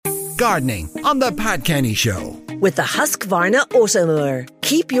Gardening on The Pat Kenny Show. With the Husqvarna Automower.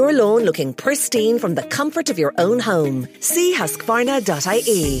 Keep your lawn looking pristine from the comfort of your own home. See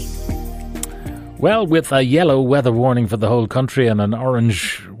husqvarna.ie. Well, with a yellow weather warning for the whole country and an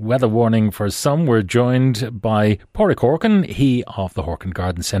orange weather warning for some, we're joined by Pádraig Horkan, he of the Horkan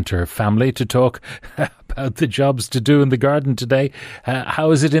Garden Centre family, to talk about the jobs to do in the garden today.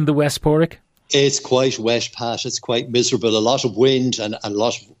 How is it in the West, Pádraig? It's quite wet, Pat. It's quite miserable. A lot of wind and a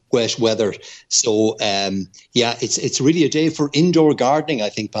lot of wet weather. So, it's really a day for indoor gardening, I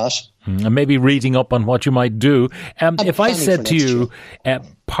think, Pat. And maybe reading up on what you might do. If I said to you,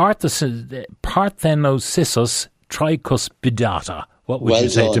 Parthenocissus tricuspidata, what would you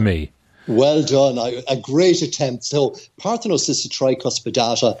say to me? Well done. A great attempt. So Parthenocissus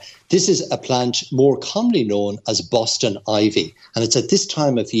tricuspidata, this is a plant more commonly known as Boston ivy. And it's at this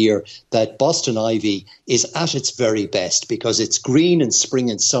time of year that Boston ivy is at its very best because it's green in spring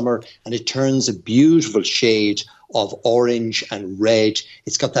and summer and it turns a beautiful shade of orange and red.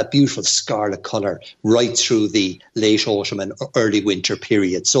 It's got that beautiful scarlet colour right through the late autumn and early winter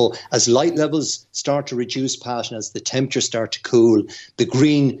period. So as light levels start to reduce, Pat, and as the temperatures start to cool, the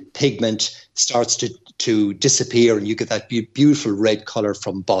green pigment starts to disappear and you get that beautiful red colour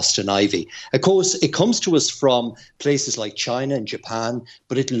from Boston ivy. Of course, it comes to us from places like China and Japan,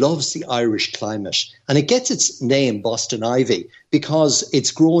 but it loves the Irish climate. And it gets its name, Boston ivy, because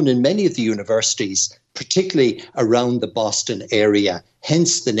it's grown in many of the universities, particularly around the Boston area,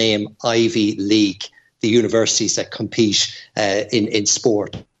 hence the name Ivy League, the universities that compete in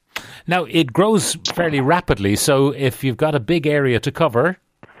sport. Now, it grows fairly rapidly, so if you've got a big area to cover...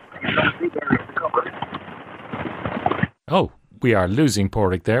 Oh, we are losing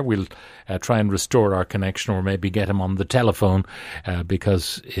Pádraig there. We'll try and restore our connection or maybe get him on the telephone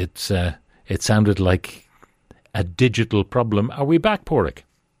because it sounded like a digital problem. Are we back, Pádraig?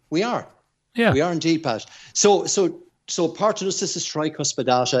 We are. Yeah. We are indeed, Pat. So Parthenocissus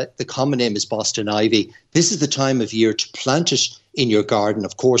tricuspidata, the common name is Boston ivy. This is the time of year to plant it in your garden,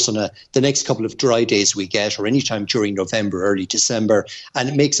 of course, on the next couple of dry days we get, or anytime during November, early December. And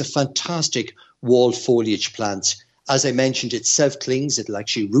it makes a fantastic wall foliage plant. As I mentioned, it self-clings. It'll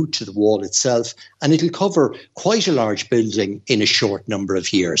actually root to the wall itself, and it'll cover quite a large building in a short number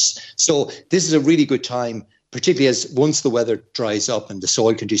of years. So this is a really good time, particularly as once the weather dries up and the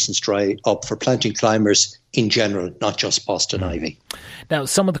soil conditions dry up, for planting climbers in general, not just Boston ivy. Now,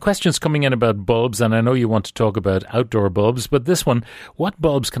 some of the questions coming in about bulbs, and I know you want to talk about outdoor bulbs, but this one, what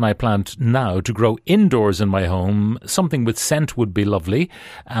bulbs can I plant now to grow indoors in my home? Something with scent would be lovely.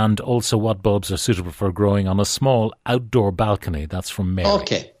 And also, what bulbs are suitable for growing on a small outdoor balcony? That's from Mary.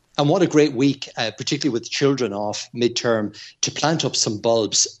 Okay. And what a great week, particularly with children off midterm, to plant up some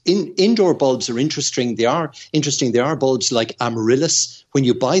bulbs. Indoor bulbs are interesting. They are interesting. There are bulbs like amaryllis. When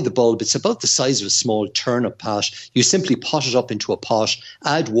you buy the bulb, it's about the size of a small turnip pot. You simply pot it up into a pot,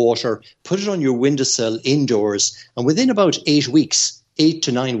 add water, put it on your windowsill indoors, and within about 8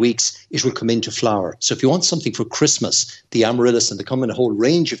 to 9 weeks, it will come into flower. So if you want something for Christmas, the amaryllis, and they come in a whole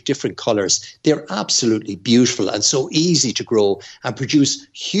range of different colours, they're absolutely beautiful and so easy to grow and produce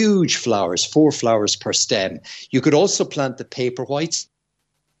huge flowers, 4 flowers per stem. You could also plant the paper whites.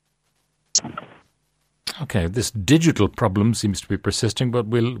 Okay, this digital problem seems to be persisting, but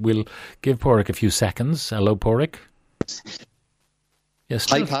we'll give Pádraig a few seconds. Hello, Pádraig. Yes,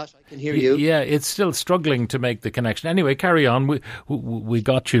 hi, Pat. I can hear you. Yeah, it's still struggling to make the connection. Anyway, carry on. We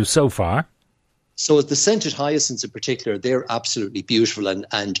got you so far. So the scented hyacinths in particular, they're absolutely beautiful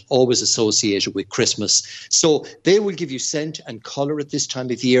and always associated with Christmas. So they will give you scent and colour at this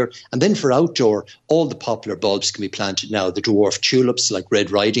time of year. And then for outdoor, all the popular bulbs can be planted now. The dwarf tulips like Red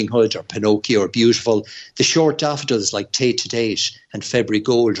Riding Hood or Pinocchio are beautiful. The short daffodils like Tate to Date and February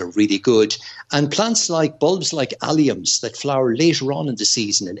Gold are really good. And plants like bulbs like alliums that flower later on in the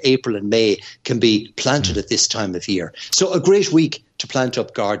season in April and May can be planted at this time of year. So a great week to plant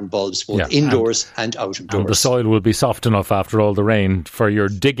up garden bulbs, both indoors and out of doors. And the soil will be soft enough after all the rain for your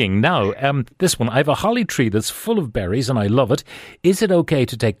digging. Now, this one, I have a holly tree that's full of berries and I love it. Is it okay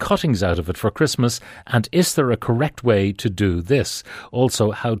to take cuttings out of it for Christmas? And is there a correct way to do this?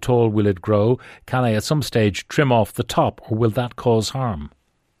 Also, how tall will it grow? Can I at some stage trim off the top, or will that cause harm?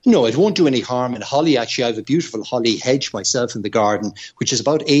 No, it won't do any harm. And holly, actually, I have a beautiful holly hedge myself in the garden, which is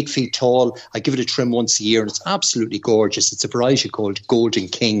about 8 feet tall. I give it a trim once a year and it's absolutely gorgeous. It's a variety called Golden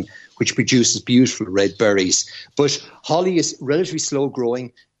King, which produces beautiful red berries. But holly is relatively slow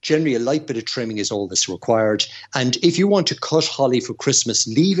growing. Generally, a light bit of trimming is all that's required. And if you want to cut holly for Christmas,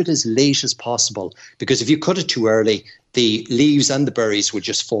 leave it as late as possible, because if you cut it too early, the leaves and the berries will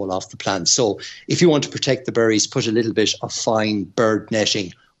just fall off the plant. So if you want to protect the berries, put a little bit of fine bird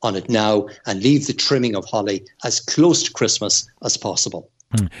netting on it now and leave the trimming of holly as close to Christmas as possible.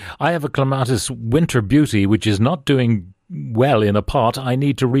 I have a Clematis Winter Beauty which is not doing well in a pot. I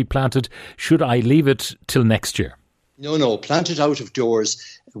need to replant it. Should I leave it till next year? No, plant it out of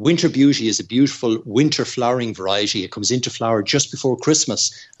doors. Winter Beauty is a beautiful winter flowering variety. It comes into flower just before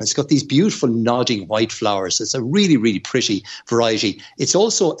Christmas, and it's got these beautiful nodding white flowers. It's a really, really pretty variety. It's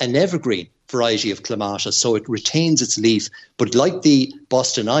also an evergreen variety of clematis, so it retains its leaf. But like the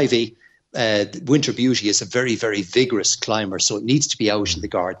Boston ivy, Winter Beauty is a very, very vigorous climber, so it needs to be out in the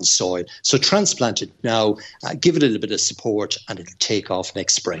garden soil. So transplant it now, give it a little bit of support, and it'll take off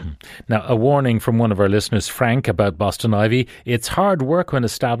next spring. Now, a warning from one of our listeners, Frank, about Boston ivy. It's hard work when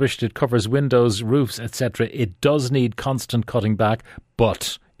established. It covers windows, roofs, etc. It does need constant cutting back,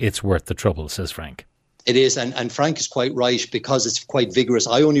 but it's worth the trouble, says Frank. It is, and Frank is quite right because it's quite vigorous.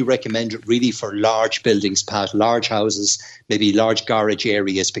 I only recommend it really for large buildings, Pat, large houses, maybe large garage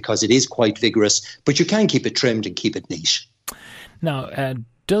areas, because it is quite vigorous, but you can keep it trimmed and keep it neat. Now,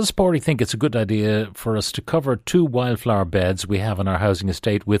 does Pádraig think it's a good idea for us to cover 2 wildflower beds we have on our housing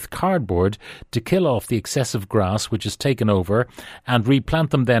estate with cardboard to kill off the excessive grass which is taken over and replant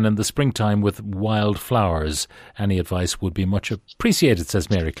them then in the springtime with wildflowers? Any advice would be much appreciated, says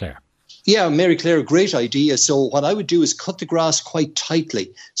Mary Claire. Yeah, Mary Claire, great idea. So what I would do is cut the grass quite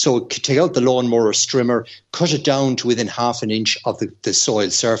tightly. So take out the lawnmower strimmer, cut it down to within half an inch of the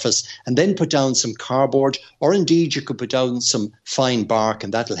soil surface, and then put down some cardboard, or indeed you could put down some fine bark,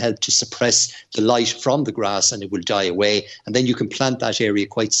 and that'll help to suppress the light from the grass and it will die away. And then you can plant that area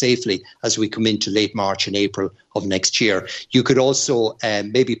quite safely as we come into late March and April of next year. You could also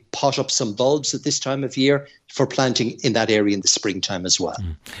maybe pot up some bulbs at this time of year for planting in that area in the springtime as well.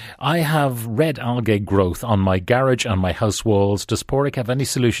 I have red algae growth on my garage and my house walls. Does Pádraig have any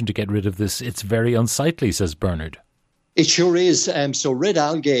solution to get rid of this? It's very unsightly, says Bernard. It sure is. So red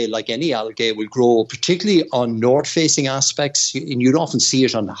algae, like any algae, will grow particularly on north-facing aspects. And you'd often see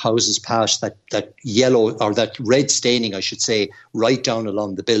it on the houses, Pat, that yellow or that red staining, I should say, right down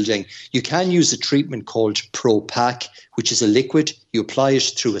along the building. You can use a treatment called Pro-Pak, which is a liquid. You apply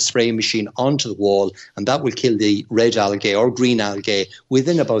it through a spray machine onto the wall, and that will kill the red algae or green algae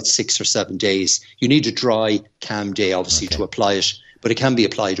within about 6 or 7 days. You need a dry, calm day, obviously, to apply it. But it can be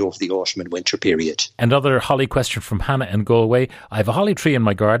applied over the autumn and winter period. Another holly question from Hannah in Galway. I have a holly tree in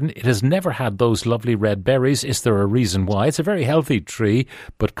my garden. It has never had those lovely red berries. Is there a reason why? It's a very healthy tree,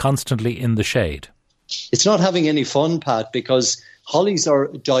 but constantly in the shade. It's not having any fun, Pat, because hollies are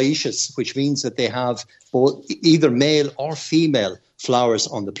dioecious, which means that they have both either male or female flowers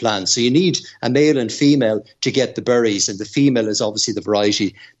on the plant. So you need a male and female to get the berries, and the female is obviously the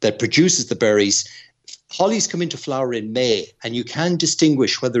variety that produces the berries. Hollies come into flower in May, and you can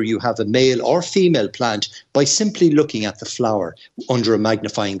distinguish whether you have a male or female plant by simply looking at the flower under a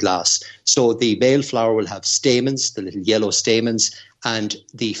magnifying glass. So the male flower will have stamens, the little yellow stamens, and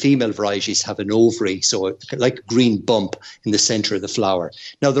the female varieties have an ovary, so like a green bump in the centre of the flower.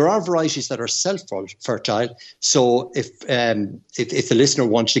 Now, there are varieties that are self-fertile. So if the listener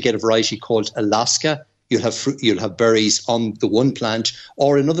wants to get a variety called Alaska, you'll have berries on the one plant,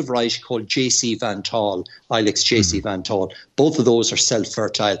 or another variety called J.C. Van Tall, Ilex J.C. Van Tall. Both of those are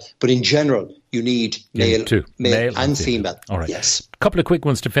self-fertile, but in general, you need male and female. All right. Yes. A couple of quick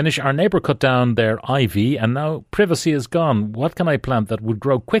ones to finish. Our neighbour cut down their ivy, and now privacy is gone. What can I plant that would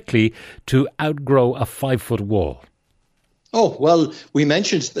grow quickly to outgrow a 5-foot wall? Oh, well, we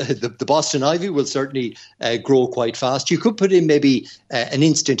mentioned the Boston ivy will certainly grow quite fast. You could put in maybe an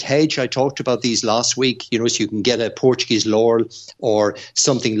instant hedge. I talked about these last week, so you can get a Portuguese laurel or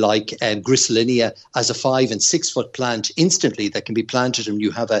something like Griselinia as a 5 and 6 foot plant instantly that can be planted, and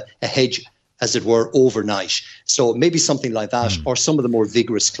you have a hedge, as it were, overnight. So maybe something like that, or some of the more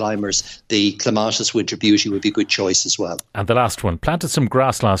vigorous climbers, the Clematis Winter Beauty would be a good choice as well. And the last one, planted some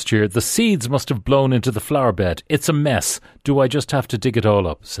grass last year. The seeds must have blown into the flower bed. It's a mess. Do I just have to dig it all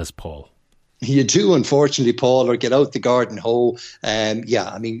up, says Paul? You do, unfortunately, Paul, or get out the garden hoe.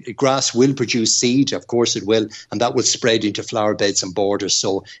 Grass will produce seed, of course it will, and that will spread into flower beds and borders.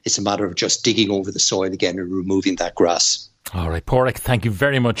 So it's a matter of just digging over the soil again and removing that grass. All right, Pádraig, thank you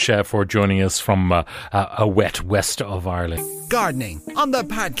very much for joining us from a wet west of Ireland. Gardening on the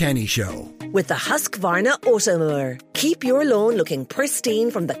Pat Kenny Show. With the Husqvarna Automower. Keep your lawn looking pristine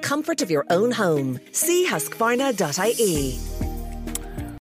from the comfort of your own home. See husqvarna.ie.